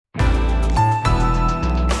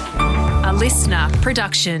listener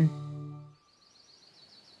production.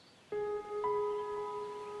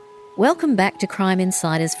 Welcome back to Crime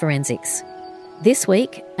Insiders Forensics. This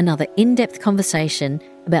week, another in-depth conversation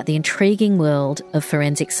about the intriguing world of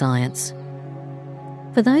forensic science.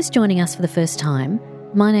 For those joining us for the first time,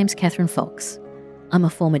 my name's Catherine Fox. I'm a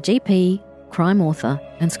former GP, crime author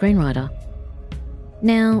and screenwriter.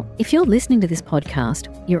 Now, if you're listening to this podcast,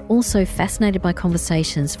 you're also fascinated by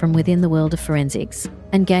conversations from within the world of forensics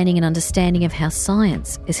and gaining an understanding of how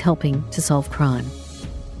science is helping to solve crime.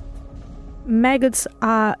 Maggots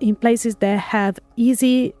are in places that have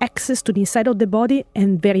easy access to the inside of the body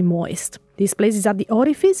and very moist. These places are the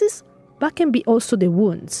orifices, but can be also the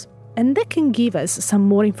wounds. And that can give us some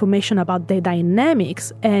more information about the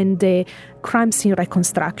dynamics and the crime scene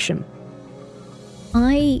reconstruction.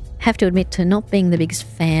 I have to admit to not being the biggest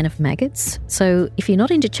fan of maggots, so if you're not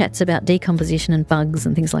into chats about decomposition and bugs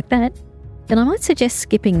and things like that, then I might suggest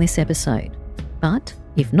skipping this episode. But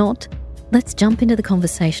if not, let's jump into the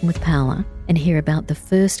conversation with Paola and hear about the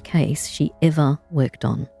first case she ever worked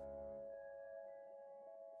on.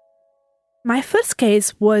 My first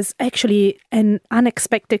case was actually an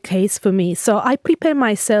unexpected case for me. So I prepared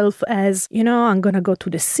myself as, I'm going to go to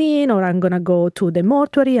the scene or I'm going to go to the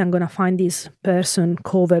mortuary. I'm going to find this person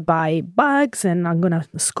covered by bugs and I'm going to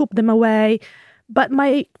scoop them away. But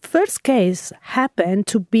my first case happened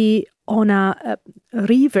to be on a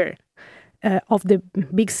river of the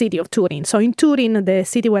big city of Turin. So in Turin, the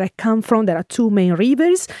city where I come from, there are two main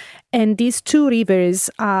rivers, and these two rivers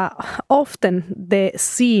are often the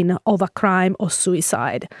scene of a crime or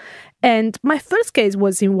suicide. And my first case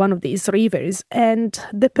was in one of these rivers, and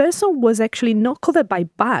the person was actually not covered by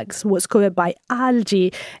bugs, was covered by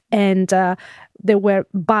algae, and there were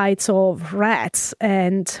bites of rats,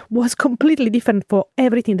 and was completely different for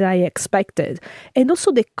everything that I expected. And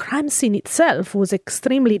also the crime scene itself was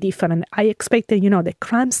extremely different. I expected, the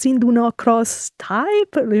crime scene do not cross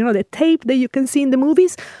type, the tape that you can see in the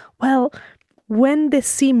movies. Well, when the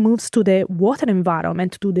scene moves to the water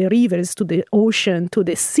environment, to the rivers, to the ocean, to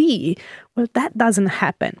the sea, well, that doesn't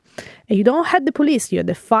happen. And you don't have the police, you have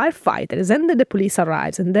the firefighters, and then the police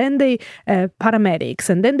arrives, and then the paramedics,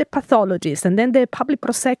 and then the pathologist, and then the public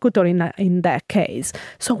prosecutor in that case.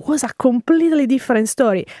 So it was a completely different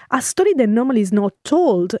story, a story that normally is not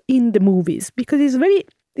told in the movies, because it's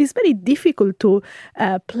very difficult to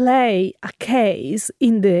play a case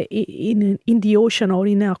in the ocean or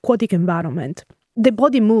in an aquatic environment. The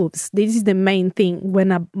body moves. This is the main thing.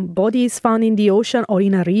 When a body is found in the ocean or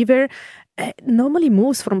in a river, it normally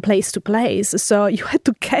moves from place to place. So you had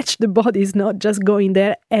to catch the bodies, not just go in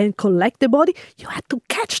there and collect the body. You had to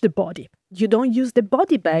catch the body. You don't use the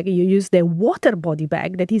body bag, you use the water body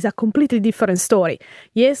bag. That is a completely different story.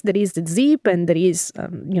 Yes, there is the zip and there is,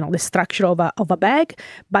 the structure of a bag,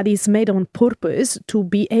 but it's made on purpose to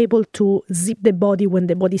be able to zip the body when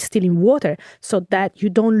the body is still in water so that you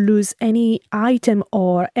don't lose any item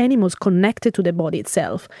or animals connected to the body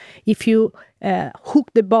itself. If you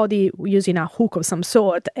hook the body using a hook of some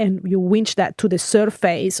sort and you winch that to the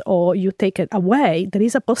surface or you take it away, there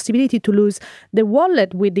is a possibility to lose the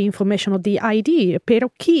wallet with the information of the ID, a pair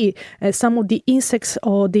of key, some of the insects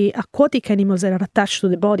or the aquatic animals that are attached to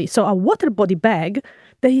the body. So a water body bag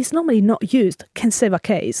that is normally not used can save a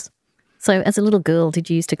case. So as a little girl, did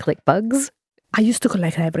you used to collect bugs? I used to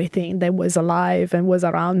collect everything that was alive and was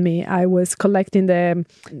around me. I was collecting the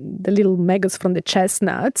little maggots from the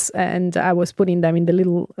chestnuts, and I was putting them in the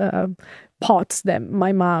little pots that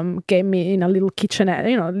my mom gave me in a little kitchenette.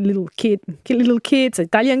 Little kids,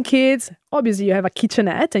 Italian kids. Obviously, you have a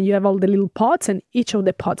kitchenette and you have all the little pots, and each of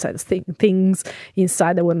the pots has things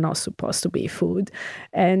inside that were not supposed to be food.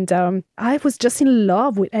 And I was just in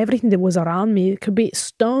love with everything that was around me. It could be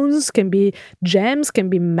stones, can be gems, can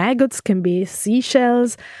be maggots, can be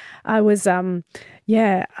seashells. I was,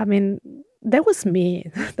 that was me.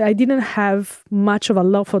 I didn't have much of a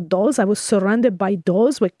love for dolls. I was surrounded by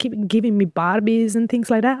dolls who keep giving me Barbies and things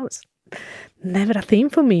like that. It was never a thing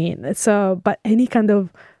for me. So, but any kind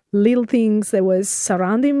of little things that was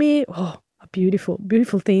surrounding me, a beautiful,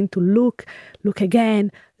 beautiful thing to look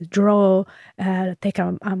again, draw, take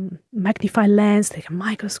a magnifying lens, take a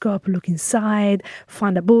microscope, look inside,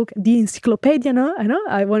 find a book, the encyclopedia.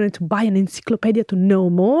 I wanted to buy an encyclopedia to know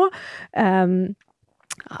more.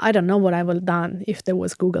 I don't know what I would have done if there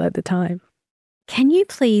was Google at the time. Can you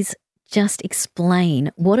please just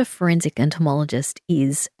explain what a forensic entomologist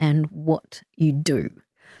is and what you do?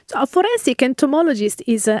 So a forensic entomologist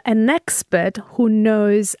is an expert who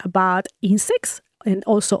knows about insects and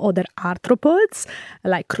also other arthropods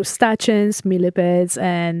like crustaceans, millipedes,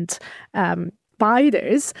 and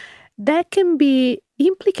spiders that can be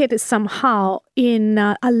implicated somehow in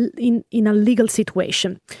a legal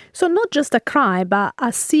situation. So not just a crime, but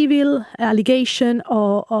a civil allegation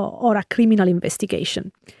or a criminal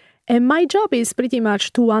investigation. And my job is pretty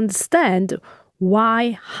much to understand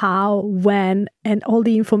why, how, when, and all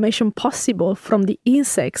the information possible from the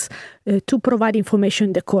insects to provide information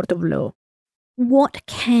in the court of law. What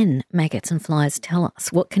can maggots and flies tell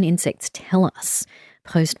us? What can insects tell us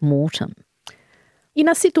post-mortem? In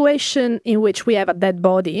a situation in which we have a dead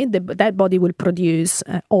body, the dead body will produce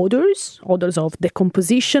odors of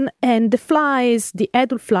decomposition, and the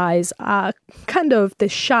adult flies are kind of the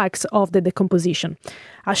sharks of the decomposition.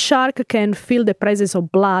 A shark can feel the presence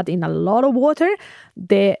of blood in a lot of water.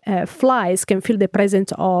 The flies can feel the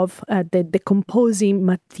presence of the decomposing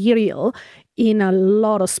material in a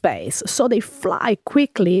lot of space. So they fly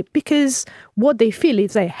quickly because what they feel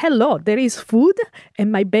is like, hello, there is food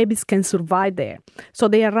and my babies can survive there. So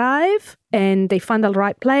they arrive and they find the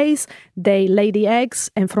right place, they lay the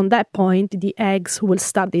eggs, and from that point, the eggs will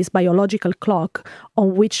start this biological clock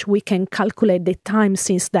on which we can calculate the time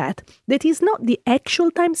since death. That is not the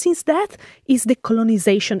actual time since death, it's the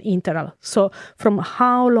colonization interval. So from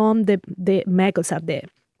how long the maggots are there.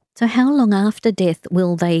 So how long after death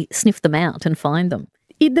will they sniff them out and find them?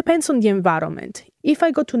 It depends on the environment. If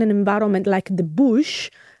I go to an environment like the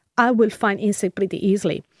bush, I will find insects pretty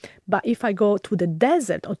easily. But if I go to the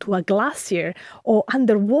desert or to a glacier or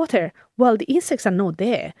underwater, well, the insects are not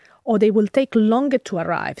there, or they will take longer to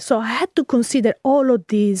arrive. So I had to consider all of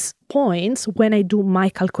these points when I do my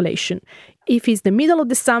calculation. If it's the middle of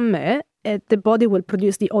the summer, the body will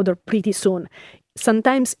produce the odor pretty soon.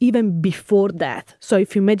 Sometimes even before death. So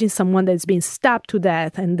if you imagine someone that's been stabbed to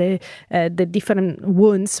death and the different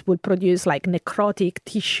wounds will produce like necrotic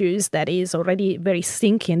tissues that is already very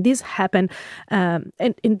stinky. And this happen, and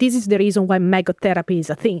this is the reason why maggot therapy is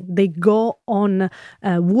a thing. They go on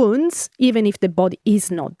wounds even if the body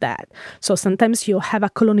is not dead. So sometimes you have a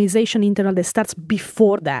colonization interval that starts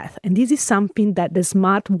before death. And this is something that the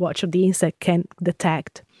smartwatch of the insect can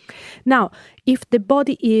detect. Now, if the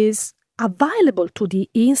body is available to the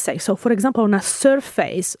insect. So, for example, on a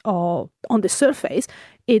surface or on the surface,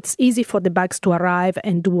 it's easy for the bugs to arrive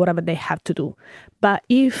and do whatever they have to do. But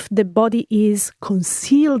if the body is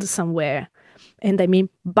concealed somewhere, and I mean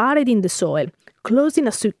buried in the soil, closed in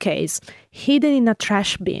a suitcase, hidden in a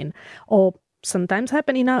trash bin, or sometimes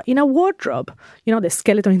happen in a wardrobe, the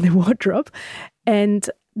skeleton in the wardrobe, and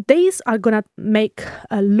these are going to make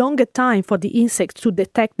a longer time for the insects to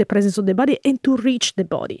detect the presence of the body and to reach the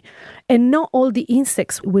body. And not all the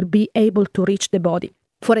insects will be able to reach the body.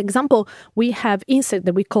 For example, we have insects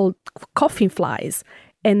that we call coffin flies,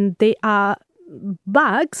 and they are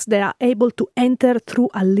bugs that are able to enter through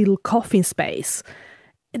a little coffin space.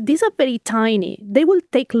 These are very tiny. They will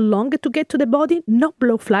take longer to get to the body. Not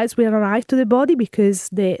blowflies will arrive to the body because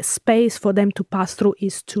the space for them to pass through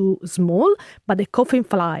is too small, but the coffin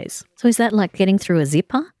flies. So is that like getting through a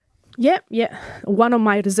zipper? Yeah. One of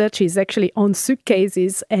my research is actually on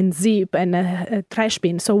suitcases and zip and a trash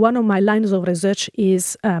bin. So one of my lines of research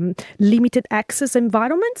is limited access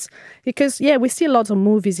environments, because we see lots of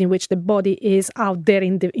movies in which the body is out there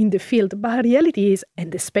in the field, but reality is,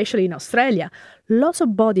 and especially in Australia, lots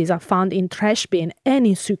of bodies are found in trash bin and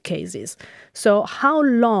in suitcases. So how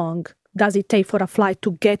long does it take for a fly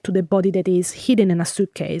to get to the body that is hidden in a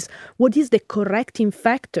suitcase? What is the correcting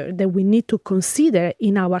factor that we need to consider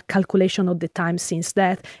in our calculation of the time since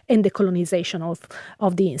death and the colonization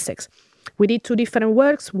of the insects? We did 2 different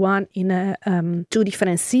works, one in 2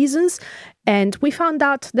 different seasons, and we found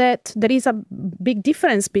out that there is a big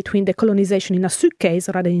difference between the colonization in a suitcase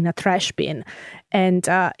rather than in a trash bin. And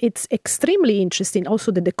it's extremely interesting,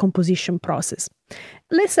 also the decomposition process.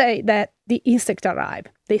 Let's say that the insects arrive.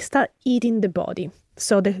 They start eating the body.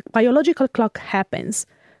 So the biological clock happens,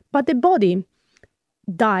 but the body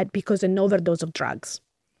died because of an overdose of drugs.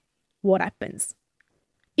 What happens?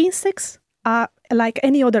 Insects are like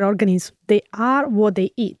any other organism. They are what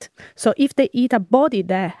they eat. So if they eat a body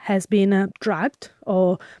that has been drugged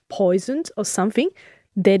or poisoned or something,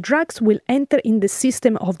 the drugs will enter in the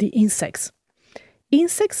system of the insects.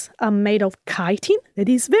 Insects are made of chitin that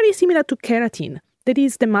is very similar to keratin. That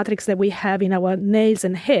is the matrix that we have in our nails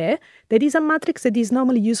and hair. That is a matrix that is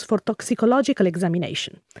normally used for toxicological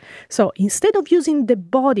examination. So instead of using the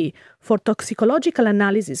body for toxicological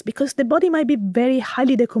analysis, because the body might be very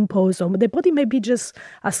highly decomposed, or the body may be just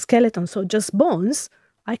a skeleton, so just bones,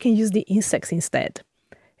 I can use the insects instead.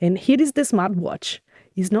 And here is the smartwatch.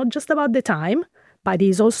 It's not just about the time, but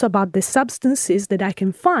it's also about the substances that I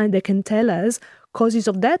can find that can tell us causes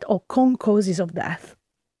of death or concauses of death.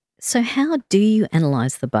 So how do you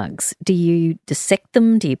analyse the bugs? Do you dissect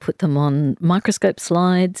them? Do you put them on microscope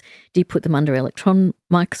slides? Do you put them under electron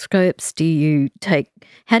microscopes?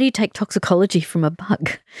 How do you take toxicology from a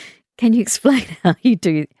bug? Can you explain how you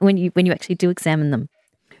do when you actually do examine them?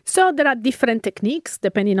 So there are different techniques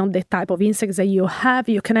depending on the type of insects that you have.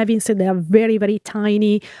 You can have insects that are very, very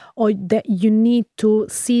tiny, or that you need to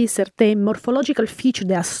see certain morphological features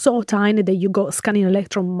that are so tiny that you go scanning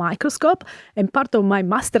electron microscope. And part of my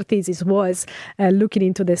master thesis was looking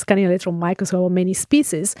into the scanning electron microscope of many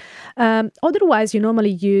species. Otherwise, you normally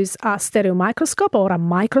use a stereo microscope or a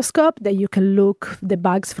microscope that you can look the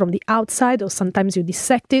bugs from the outside, or sometimes you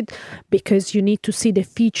dissect it because you need to see the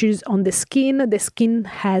features on the skin. The skin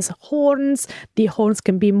has horns. The horns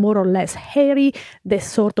can be more or less hairy. This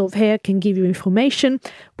sort of hair can give you information.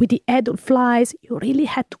 With the adult flies, you really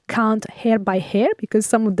had to count hair by hair because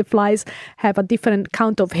some of the flies have a different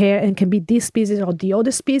count of hair and can be this species or the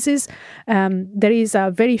other species. There is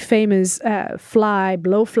a very famous fly,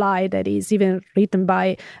 blowfly, that is even written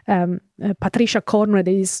by Patricia Cornwell,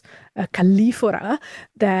 that is Calliphora,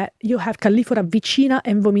 that you have Calliphora vicina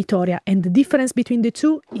and vomitoria, and the difference between the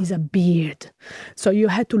two is a beard. So you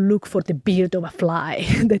had to look for the beard of a fly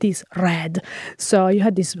that is red. So you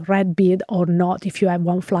had this red beard or not if you have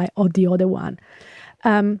one fly or the other one.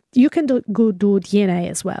 You can do DNA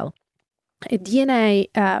as well. DNA,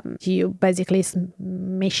 you basically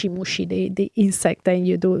mushy the insect, and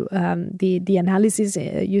you do the analysis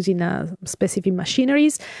using specific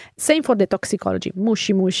machineries. Same for the toxicology,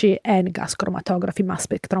 mushy and gas chromatography, mass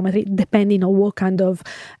spectrometry, depending on what kind of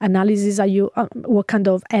analysis what kind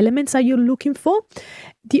of elements are you looking for.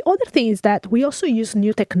 The other thing is that we also use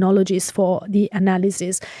new technologies for the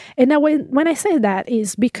analysis. And now when I say that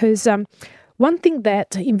is because one thing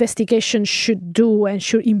that investigation should do and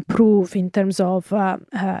should improve in terms of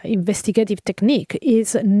investigative technique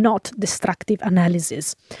is not destructive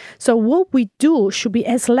analysis. So what we do should be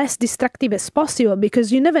as less destructive as possible,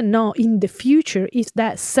 because you never know in the future if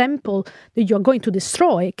that sample that you're going to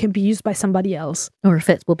destroy can be used by somebody else. Or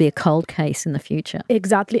if it will be a cold case in the future.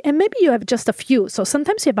 Exactly. And maybe you have just a few. So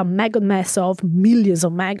sometimes you have a maggot mass of millions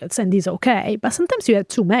of maggots and it's okay, but sometimes you have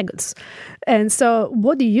 2 maggots. And so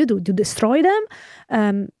what do? You destroy them?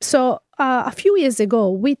 So a few years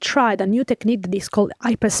ago, we tried a new technique that is called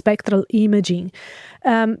hyperspectral imaging.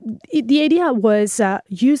 The idea was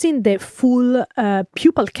using the full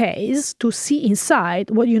pupal case to see inside.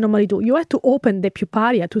 What you normally do, you have to open the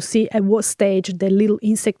puparia to see at what stage the little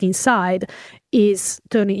insect inside is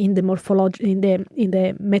turning in the morphology, in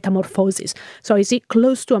the metamorphosis. So is it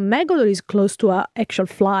close to a maggot or is it close to an actual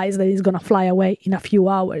flies that is going to fly away in a few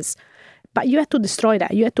hours? But you have to destroy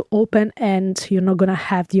that. You have to open, and you're not going to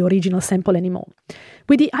have the original sample anymore.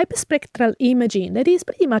 With the hyperspectral imaging, that is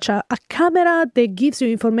pretty much a camera that gives you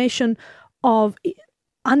information of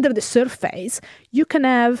under the surface. You can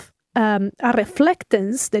have a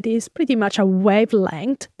reflectance that is pretty much a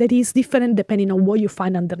wavelength that is different depending on what you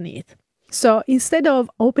find underneath. So instead of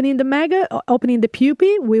opening the maggot or opening the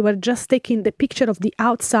pupae, we were just taking the picture of the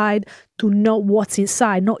outside to know what's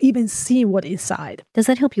inside, not even seeing what's inside. Does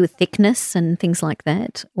that help you with thickness and things like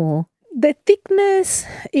that, or? The thickness,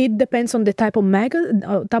 it depends on the type of maggot,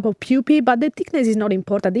 type of pupae, but the thickness is not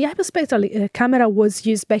important. The hyperspectral camera was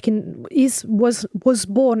used was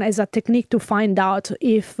born as a technique to find out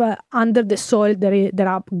if under the soil there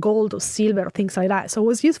are gold or silver or things like that. So it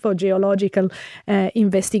was used for geological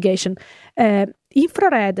investigation.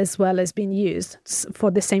 Infrared as well has been used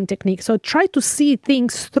for the same technique. So try to see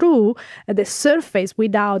things through the surface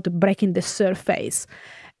without breaking the surface.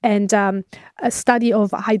 And a study of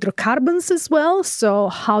hydrocarbons as well. So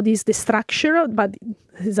how this the structure, but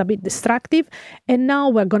it's a bit destructive. And now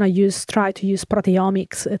we're going to try to use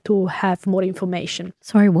proteomics to have more information.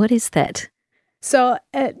 Sorry, what is that? So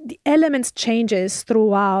the elements changes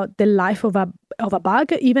throughout the life of a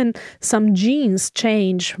bug. Even some genes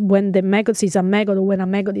change when the maggot is a maggot or when a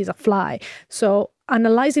maggot is a fly. So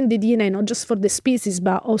analyzing the DNA, not just for the species,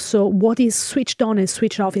 but also what is switched on and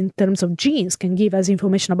switched off in terms of genes, can give us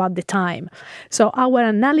information about the time. So our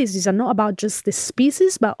analyses are not about just the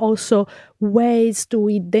species, but also ways to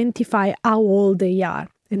identify how old they are.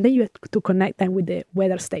 And then you have to connect them with the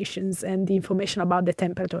weather stations and the information about the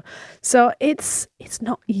temperature. So it's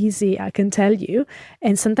not easy, I can tell you.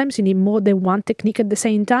 And sometimes you need more than one technique at the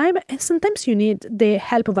same time. And sometimes you need the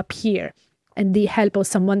help of a peer and the help of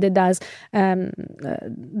someone that does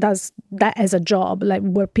that as a job, like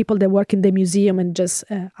where people that work in the museum and just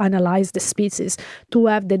analyze the species, to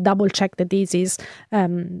have the double check that this is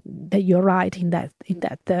that you're right in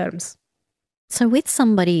that terms. So with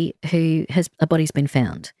somebody who has a body's been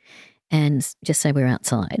found, and just say we're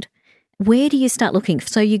outside, Where do you start looking?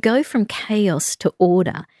 So you go from chaos to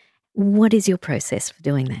order. What is your process for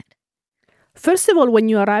doing that? First of all, when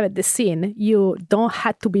you arrive at the scene, you don't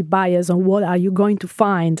have to be biased on what are you going to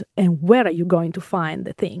find and where are you going to find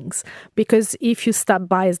the things. Because if you start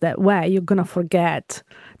biased that way, you're going to forget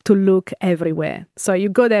to look everywhere. So you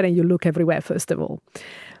go there and you look everywhere, first of all.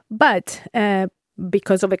 But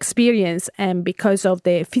because of experience and because of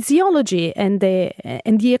the physiology and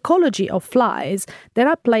the ecology of flies, there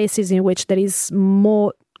are places in which there is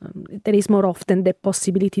more often the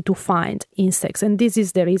possibility to find insects, and this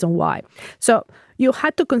is the reason why. So you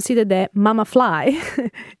had to consider that mama fly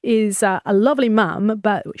is a lovely mom,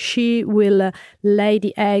 but she will lay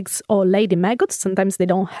the eggs or lay the maggots. Sometimes they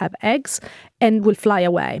don't have eggs and will fly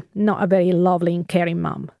away. Not a very lovely and caring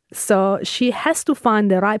mom. So she has to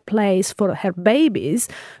find the right place for her babies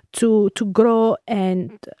to grow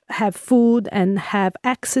and have food and have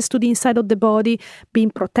access to the inside of the body,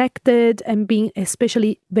 being protected and being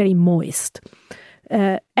especially very moist.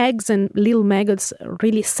 Eggs and little maggots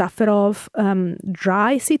really suffer of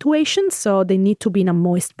dry situations, so they need to be in a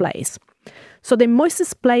moist place. So the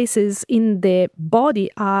moistest places in the body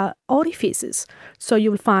are orifices. So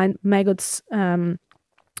you'll find maggots,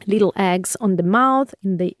 little eggs on the mouth,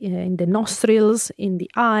 in the nostrils, in the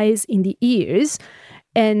eyes, in the ears.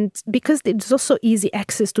 And because there's also easy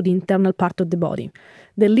access to the internal part of the body.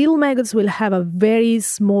 The little maggots will have a very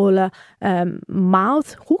small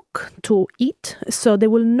mouth hook to eat, so they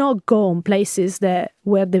will not go on places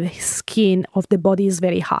where the skin of the body is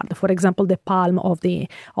very hard. For example, the palm of the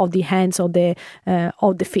hands or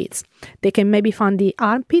the feet. They can maybe find the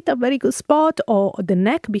armpit a very good spot, or the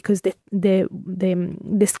neck, because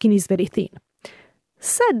the skin is very thin.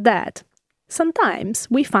 Said that, sometimes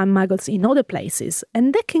we find maggots in other places,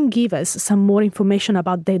 and that can give us some more information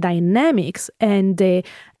about the dynamics and the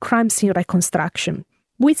crime scene reconstruction.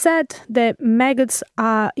 We said that maggots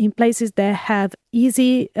are in places that have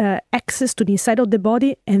easy access to the inside of the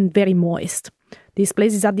body and very moist. These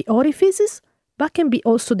places are the orifices, but can be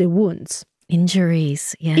also the wounds.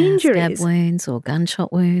 Injuries, yeah. Stab wounds or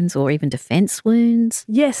gunshot wounds or even defense wounds.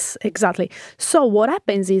 Yes, exactly. So what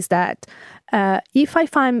happens is that if I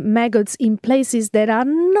find maggots in places that are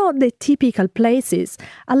not the typical places,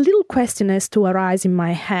 a little question has to arise in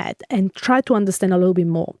my head and try to understand a little bit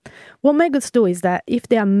more. What maggots do is that if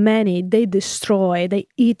there are many, they destroy, they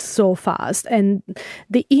eat so fast, and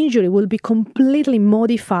the injury will be completely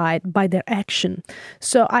modified by their action.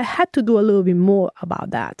 So I had to do a little bit more about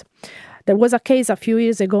that. There was a case a few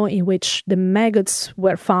years ago in which the maggots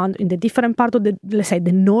were found in the different part of the, let's say,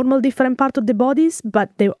 the normal different part of the bodies,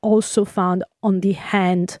 but they were also found on the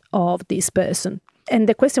hand of this person. And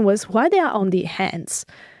the question was, why they are on the hands?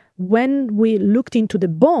 When we looked into the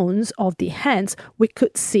bones of the hands, we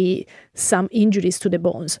could see some injuries to the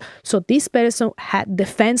bones. So this person had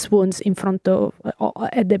defense wounds in front of,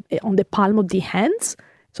 on the palm of the hands.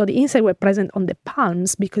 So the insects were present on the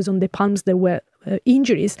palms because on the palms there were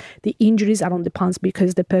injuries. The injuries are on the palms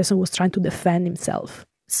because the person was trying to defend himself.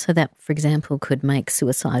 So that, for example, could make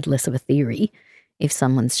suicide less of a theory if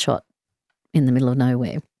someone's shot in the middle of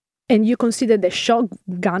nowhere. And you consider the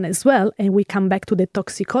shotgun as well, and we come back to the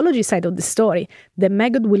toxicology side of the story. The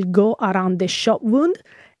maggot will go around the shot wound,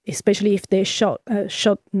 especially if the shot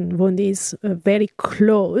wound is very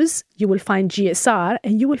close. You will find GSR,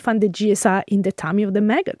 and you will find the GSR in the tummy of the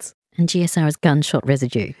maggots. And GSR is gunshot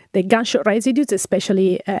residue. The gunshot residues,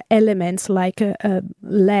 especially elements like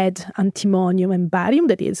lead, antimonium, and barium,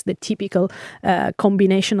 that is the typical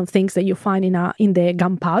combination of things that you find in the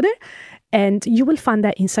gunpowder. And you will find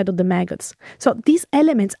that inside of the maggots. So these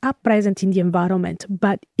elements are present in the environment.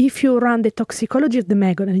 But if you run the toxicology of the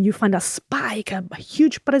maggot and you find a spike, a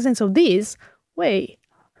huge presence of these, wait,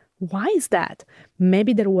 why is that?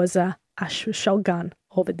 Maybe there was a shotgun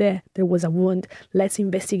over there. There was a wound. Let's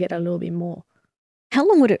investigate a little bit more. How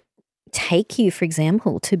long would it take you, for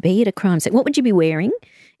example, to be at a crime scene? What would you be wearing?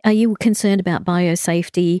 Are you concerned about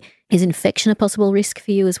biosafety? Is infection a possible risk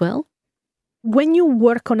for you as well? When you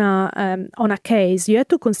work on a case, you have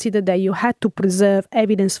to consider that you had to preserve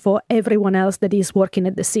evidence for everyone else that is working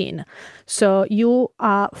at the scene. So you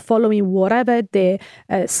are following whatever the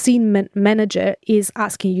scene manager is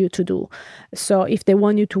asking you to do. So if they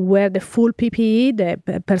want you to wear the full PPE,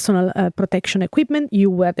 the personal protection equipment,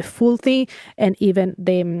 you wear the full thing, and even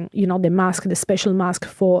the mask, the special mask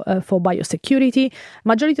for biosecurity.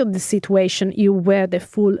 Majority of the situation, you wear the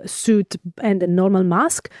full suit and the normal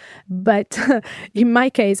mask, but in my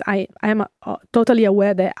case, I am totally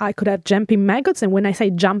aware that I could have jumping maggots. And when I say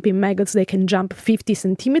jumping maggots, they can jump 50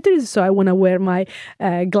 centimeters. So I want to wear my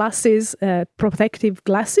glasses, protective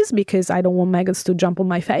glasses, because I don't want maggots to jump on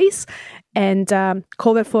my face. And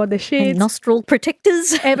cover for the sheets. And nostril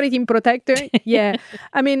protectors. Everything protected. Yeah.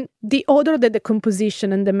 I mean, the odor, the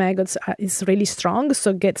decomposition and the maggots is really strong.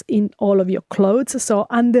 So it gets in all of your clothes. So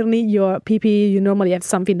underneath your PPE, you normally have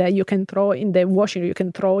something that you can throw in the washing, you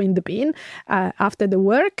can throw in the bin after the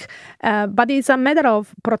work. But it's a matter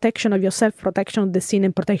of protection of yourself, protection of the scene,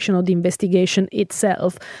 and protection of the investigation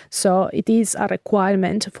itself. So it is a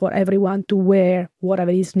requirement for everyone to wear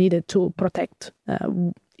whatever is needed to protect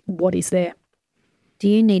what is there. Do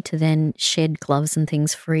you need to then shed gloves and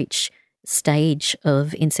things for each stage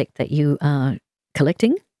of insect that you are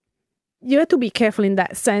collecting? You have to be careful in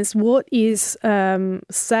that sense. What is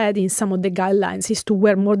said in some of the guidelines is to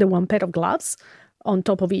wear more than one pair of gloves on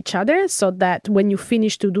top of each other, so that when you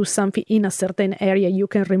finish to do something in a certain area, you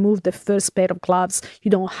can remove the first pair of gloves.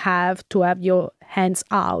 You don't have to have your hands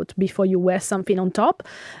out before you wear something on top.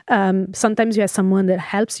 Sometimes you have someone that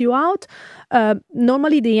helps you out.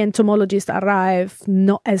 Normally the entomologists arrive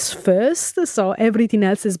not as first, so everything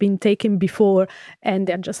else has been taken before, and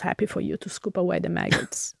they're just happy for you to scoop away the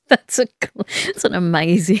maggots. That's an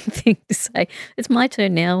amazing thing to say. It's my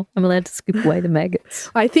turn now. I'm allowed to scoop away the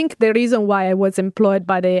maggots. I think the reason why I was employed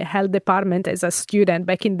by the health department as a student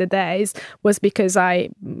back in the days was because I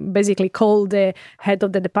basically called the head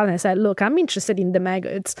of the department and said, look, I'm interested in the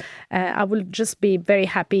maggots. I will just be very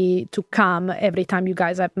happy to come every time you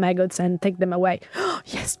guys have maggots and take them away. Oh,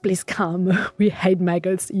 yes, please come. We hate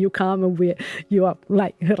maggots. You come and you are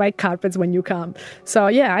like red carpets when you come. So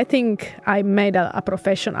yeah, I think I made a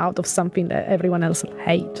profession out of something that everyone else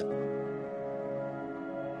hate.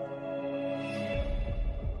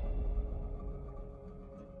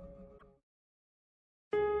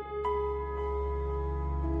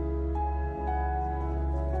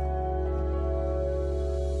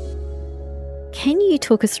 Can you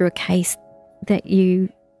talk us through a case that you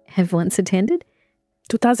have once attended?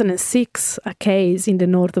 2006, a case in the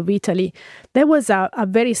north of Italy. That was a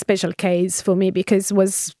very special case for me because it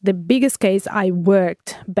was the biggest case I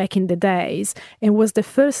worked back in the days, and was the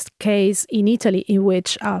first case in Italy in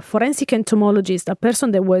which a forensic entomologist, a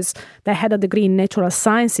person that had a degree in natural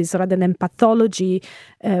sciences rather than pathology,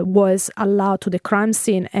 was allowed to the crime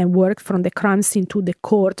scene and worked from the crime scene to the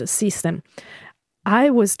court system.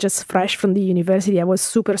 I was just fresh from the university. I was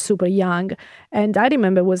super, super young. And I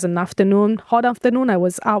remember it was an afternoon, hot afternoon. I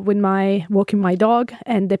was out walking my dog,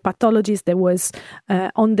 and the pathologist that was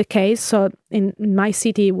on the case. So in my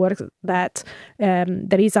city works that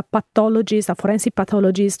there is a pathologist, a forensic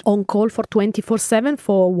pathologist on call for 24/7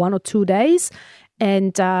 for 1 or 2 days.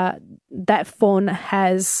 And that phone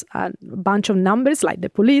has a bunch of numbers like the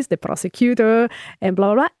police, the prosecutor, and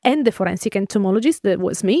blah, blah, blah, and the forensic entomologist, that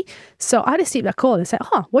was me. So I received a call and said,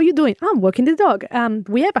 what are you doing? I'm walking the dog.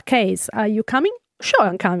 We have a case. Are you coming? Sure,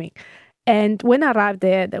 I'm coming. And when I arrived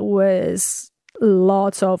there was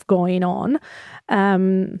lots of going on.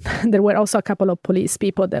 There were also a couple of police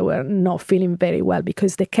people that were not feeling very well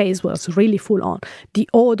because the case was really full on. The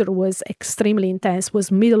odor was extremely intense. It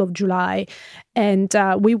was middle of July, and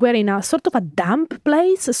we were in a sort of a damp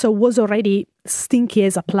place, so it was already stinky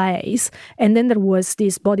as a place. And then there was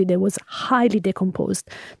this body that was highly decomposed.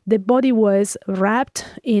 The body was wrapped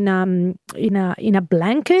in a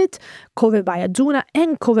blanket, covered by a doona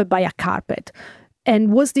and covered by a carpet.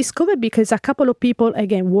 And was discovered because a couple of people,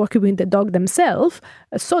 again, working with the dog themselves,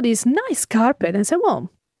 saw this nice carpet and said,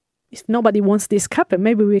 well, if nobody wants this carpet,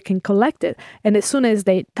 maybe we can collect it. And as soon as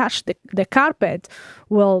they touched the carpet,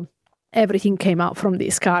 well, everything came out from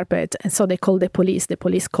this carpet. And so they called the police. The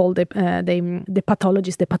police called the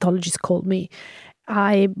pathologist. The pathologist called me.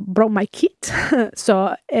 I brought my kit.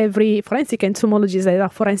 So every forensic entomologist has a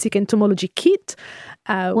forensic entomology kit.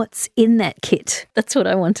 What's in that kit? That's what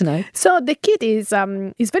I want to know. So the kit is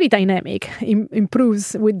very dynamic,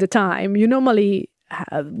 improves with the time. You normally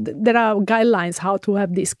there are guidelines how to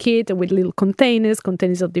have this kit with little containers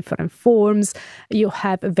of different forms. You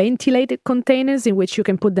have ventilated containers in which you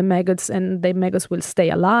can put the maggots and the maggots will stay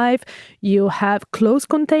alive. You have closed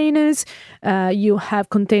containers. You have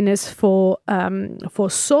containers for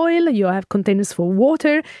soil. You have containers for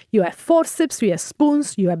water. You have forceps. You have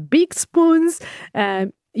spoons. You have big spoons.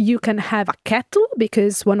 You can have a kettle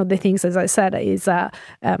because one of the things, as I said, is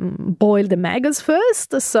boil the maggots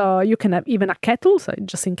first. So you can have even a kettle, so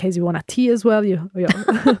just in case you want a tea as well, you're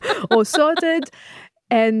all sorted.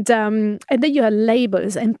 And then you have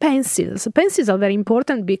labels and pencils. Pencils are very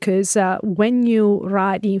important because when you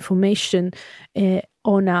write the information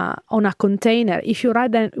on a container, if you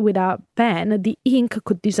write them with a pen, the ink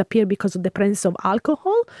could disappear because of the presence of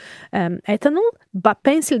alcohol, ethanol, but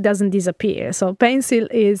pencil doesn't disappear. So pencil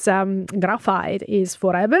is graphite is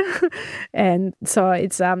forever, and so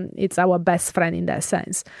it's our best friend in that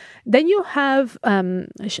sense. Then you have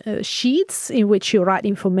sheets in which you write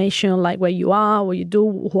information like where you are, what you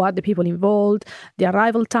do, who are the people involved, the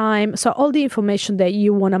arrival time, so all the information that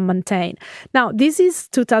you want to maintain. Now, this is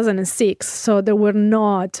 2006, so there were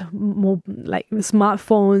not like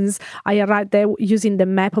smartphones. I arrived there using the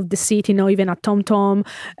map of the city, not even a TomTom.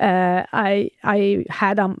 I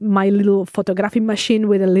had my little photographic machine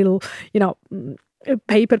with a little,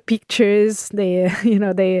 paper pictures.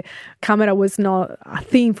 The camera was not a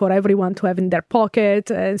thing for everyone to have in their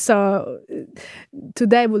pocket. So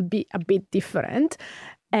today will be a bit different.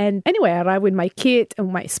 And anyway, I arrived with my kit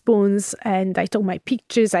and my spoons, and I took my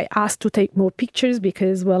pictures. I asked to take more pictures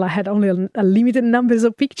because, I had only a limited numbers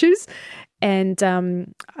of pictures. And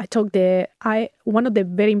I took one of the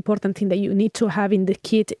very important things that you need to have in the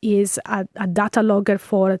kit is a data logger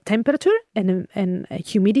for temperature and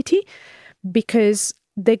humidity, because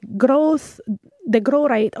the growth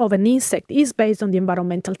rate of an insect is based on the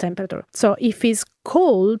environmental temperature. So if it's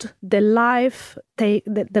cold, the life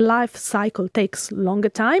cycle takes longer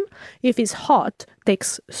time. If it's hot,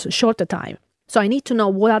 takes shorter time. So I need to know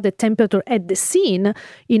what are the temperature at the scene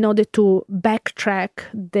in order to backtrack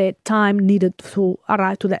the time needed to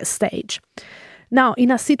arrive to that stage. Now,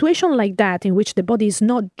 in a situation like that, in which the body is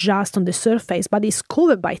not just on the surface, but is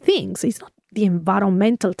covered by things, it's not the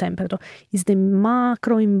environmental temperature, it's the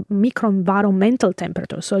micro-environmental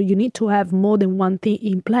temperature. So you need to have more than one thing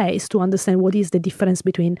in place to understand what is the difference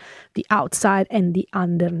between the outside and the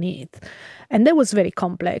underneath. And that was very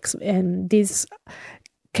complex. And this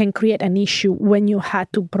can create an issue when you had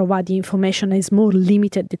to provide the information. It's more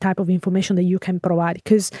limited, the type of information that you can provide,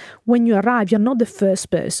 because when you arrive, you're not the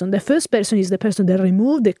first person. The first person is the person that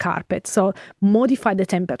removed the carpet, so modify the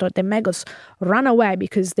temperature. The maggots run away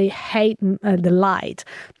because they hate the light.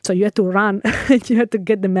 So you have to run, you have to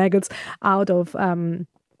get the maggots out of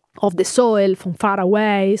the soil from far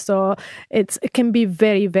away. So it can be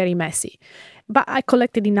very, very messy. But I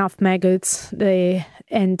collected enough maggots,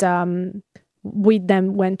 with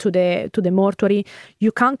them went to the mortuary.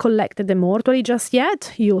 You can't collect at the mortuary just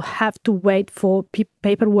yet. You have to wait for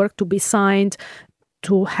paperwork to be signed,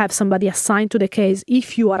 to have somebody assigned to the case.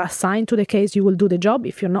 If you are assigned to the case, you will do the job.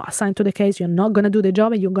 If you're not assigned to the case, you're not going to do the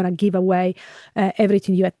job, and you're going to give away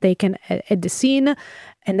everything you had taken at the scene,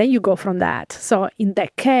 and then you go from that. So in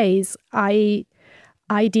that case, I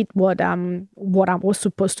did what I was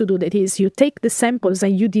supposed to do. That is, you take the samples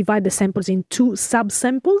and you divide the samples in two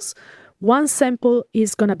sub-samples. One sample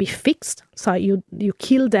is going to be fixed, so you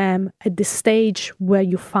kill them at the stage where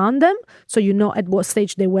you found them, so you know at what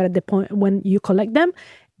stage they were at the point when you collect them.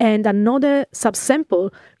 And another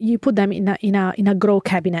subsample, you put them in a grow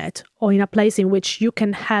cabinet, or in a place in which you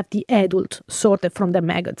can have the adult sorted from the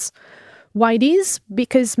maggots. Why this?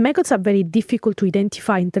 Because maggots are very difficult to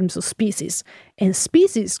identify in terms of species, and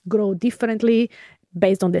species grow differently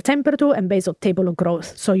based on the temperature and based on table of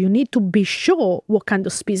growth. So you need to be sure what kind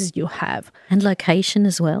of species you have. And location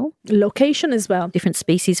as well? Location as well. Different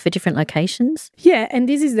species for different locations? Yeah, and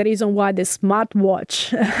this is the reason why the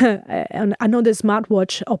smartwatch, another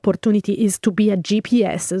smartwatch opportunity is to be a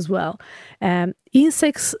GPS as well.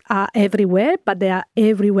 Insects are everywhere, but they are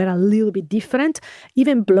everywhere a little bit different.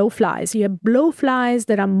 Even blowflies. You have blowflies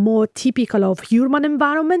that are more typical of urban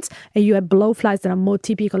environments, and you have blowflies that are more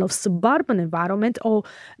typical of suburban environment, or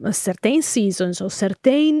certain seasons, or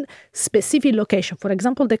certain specific location. For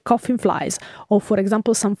example, the coffin flies, or for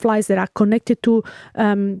example, some flies that are connected to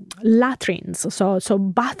latrines, so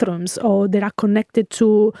bathrooms, or that are connected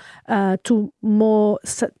to more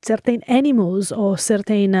certain animals or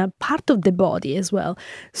certain part of the body as well.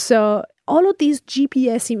 So all of these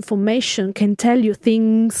GPS information can tell you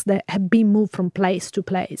things that have been moved from place to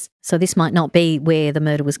place. So this might not be where the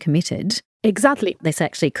murder was committed. Exactly. This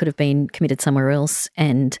actually could have been committed somewhere else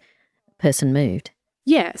and person moved.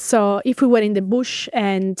 Yeah, so if we were in the bush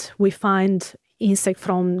and we find insect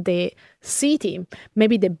from the city,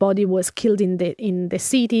 maybe the body was killed in the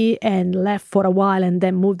city and left for a while and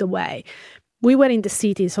then moved away. We were in the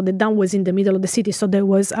city, so the dump was in the middle of the city, so there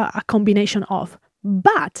was a combination of.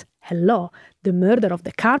 But, the murder of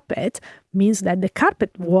the carpet means that the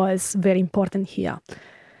carpet was very important here.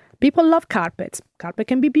 People love carpets. Carpet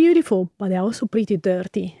can be beautiful, but they're also pretty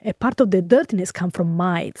dirty. A part of the dirtiness comes from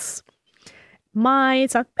mites.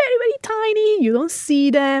 Mites are very, very tiny. You don't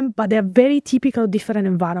see them, but they're very typical of different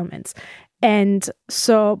environments. And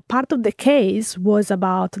so part of the case was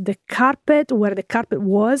about the carpet, where the carpet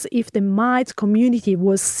was, if the mite community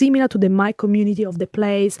was similar to the mite community of the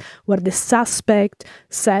place where the suspect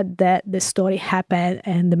said that the story happened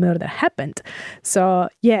and the murder happened. So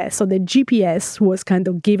so the GPS was kind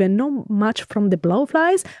of given not much from the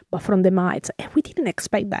blowflies, but from the mites. And we didn't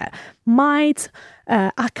expect that. Mites,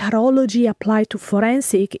 acarology applied to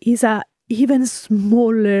forensic is a even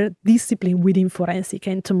smaller discipline within forensic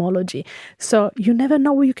entomology. So you never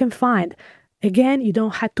know what you can find. Again, you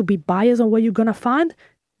don't have to be biased on what you're going to find.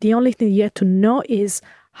 The only thing you have to know is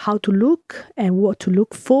how to look and what to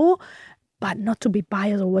look for, but not to be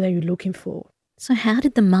biased on what are you looking for. So how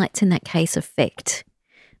did the mites in that case affect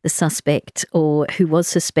the suspect or who was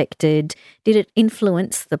suspected? Did it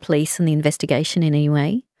influence the police and the investigation in any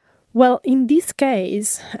way? Well, in this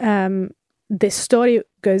case, the story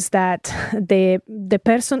goes that the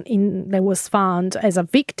person that was found as a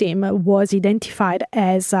victim was identified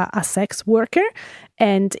as a sex worker,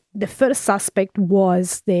 and the first suspect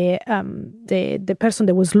was the person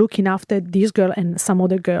that was looking after this girl and some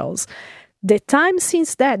other girls. The time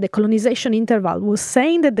since that, the colonization interval was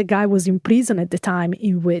saying that the guy was in prison at the time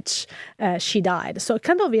in which she died. So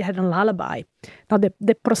kind of it had a lullaby. Now,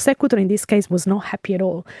 the prosecutor in this case was not happy at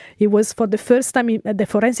all. It was for the first time, the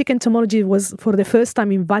forensic entomology was for the first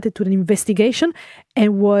time invited to an investigation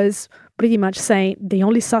and was pretty much saying the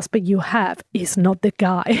only suspect you have is not the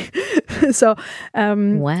guy. So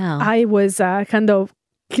wow. I was kind of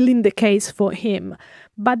killing the case for him.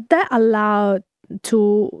 But that allowed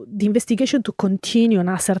to the investigation to continue in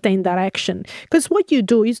a certain direction. Because what you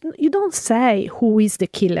do is you don't say who is the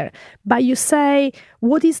killer, but you say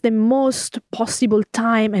what is the most possible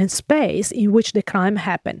time and space in which the crime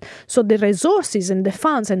happened. So the resources and the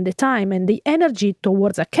funds and the time and the energy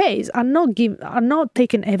towards a case are not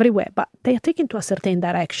taken everywhere, but they are taken to a certain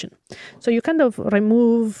direction. So you kind of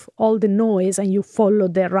remove all the noise and you follow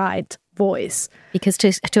the right voice. Because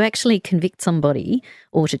to actually convict somebody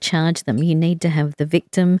or to charge them, you need to have the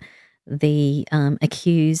victim, the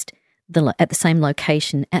accused, at the same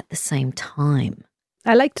location at the same time.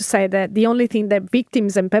 I like to say that the only thing that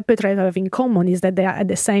victims and perpetrators have in common is that they are at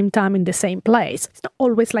the same time in the same place. It's not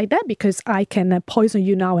always like that, because I can poison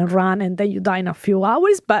you now and run and then you die in a few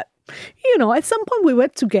hours, but at some point we were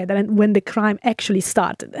together and when the crime actually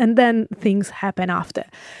started, and then things happen after.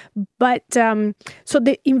 But so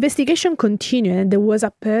the investigation continued, and there was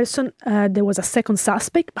a second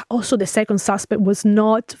suspect, but also the second suspect was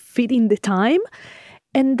not fitting the time.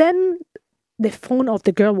 And then the phone of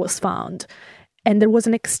the girl was found, and there was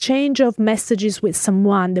an exchange of messages with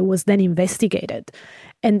someone that was then investigated.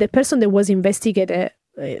 And the person that was investigated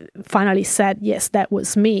finally said, yes, that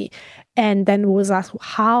was me. And then was asked,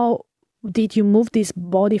 how did you move this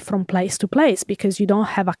body from place to place? Because you don't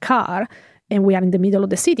have a car and we are in the middle of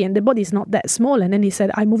the city and the body is not that small. And then he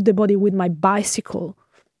said, I moved the body with my bicycle.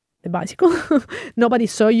 The bicycle? Nobody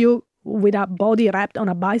saw you with a body wrapped on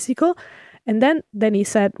a bicycle. And then he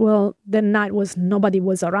said, well, the night nobody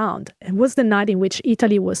was around. It was the night in which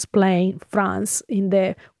Italy was playing France in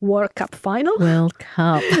the World Cup final. World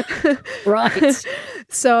Cup. Right.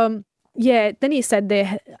 So, then he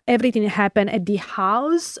said everything happened at the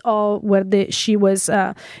house where she was,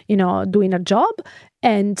 doing a job.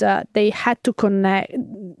 And they had to connect,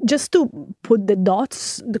 just to put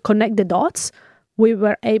connect the dots. We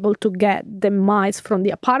were able to get the mites from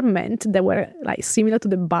the apartment that were like similar to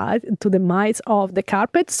the mites of the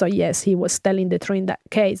carpet. So yes, he was telling the truth in that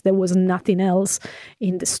case. There was nothing else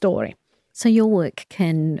in the story. So your work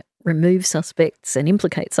can remove suspects and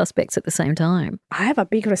implicate suspects at the same time. I have a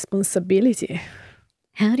big responsibility.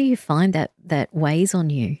 How do you find that weighs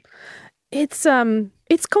on you? It's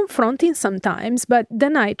confronting sometimes, but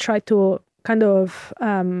then I try to kind of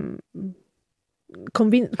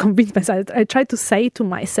convince myself. I try to say to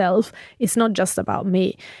myself, it's not just about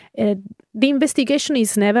me. The investigation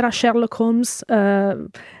is never a Sherlock Holmes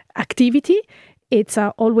activity. It's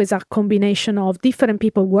always a combination of different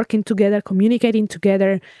people working together, communicating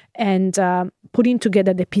together, and putting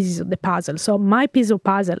together the pieces of the puzzle. So my piece of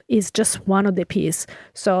puzzle is just one of the pieces.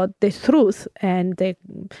 So the truth and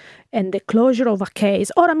the closure of a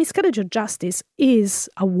case or a miscarriage of justice is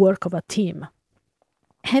a work of a team.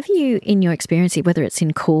 Have you, in your experience, whether it's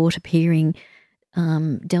in court, appearing,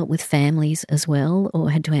 dealt with families as well,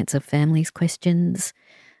 or had to answer families' questions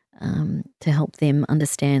to help them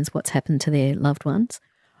understand what's happened to their loved ones?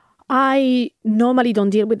 I normally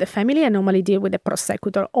don't deal with the family. I normally deal with the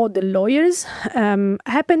prosecutor or the lawyers.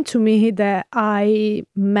 Happened to me that I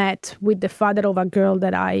met with the father of a girl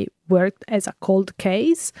that I worked as a cold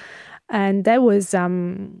case, and that was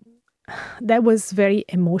very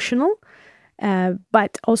emotional.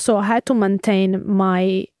 but also I had to maintain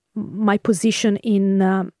my position in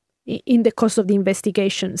the course of the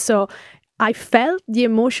investigation. So I felt the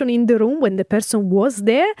emotion in the room when the person was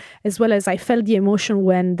there, as well as I felt the emotion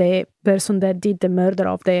when the person that did the murder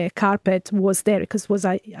of the carpet was there, because was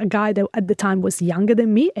a guy that at the time was younger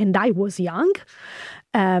than me, and I was young.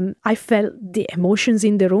 I felt the emotions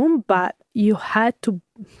in the room, but you had to,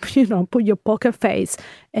 put your poker face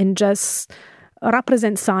and just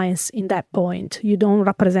represent science in that point. You don't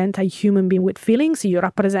represent a human being with feelings, you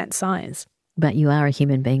represent science. But you are a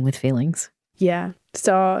human being with feelings. Yeah.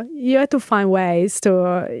 So you have to find ways to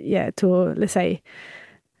let's say,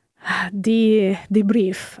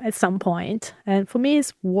 debrief at some point. And for me,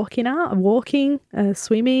 it's walking,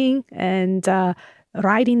 swimming, and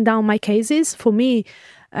writing down my cases. For me,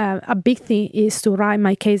 a big thing is to write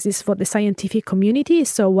my cases for the scientific community.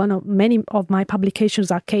 So many of my publications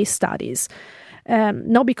are case studies.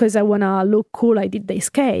 Not because I want to look cool, I did this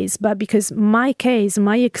case, but because my case,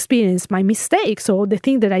 my experience, my mistakes, or the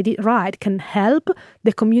thing that I did right can help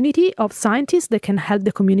the community of scientists, they can help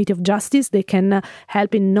the community of justice, they can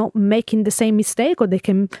help in not making the same mistake, or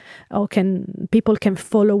people can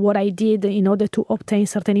follow what I did in order to obtain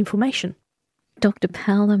certain information. Dr.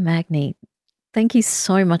 Paola Magni, thank you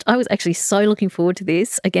so much. I was actually so looking forward to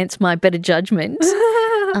this against my better judgment.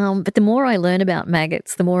 But the more I learn about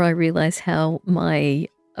maggots, the more I realise how my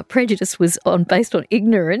prejudice was based on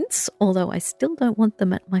ignorance, although I still don't want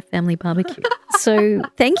them at my family barbecue. So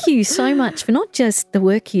thank you so much for not just the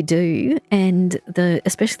work you do and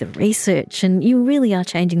especially the research, and you really are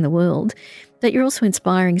changing the world, but you're also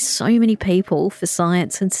inspiring so many people for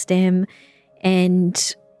science and STEM.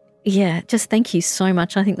 And yeah, just thank you so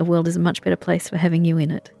much. I think the world is a much better place for having you in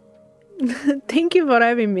it. Thank you for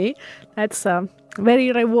having me. That's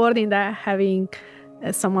very rewarding that having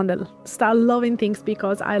someone that start loving things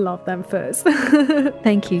because I love them first.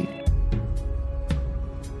 Thank you.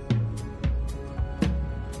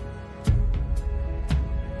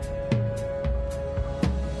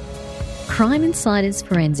 Crime Insiders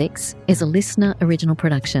Forensics is a listener original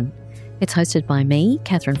production. It's hosted by me,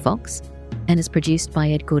 Catherine Fox, and is produced by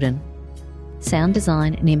Ed Gooden. Sound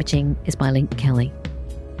design and imaging is by Link Kelly.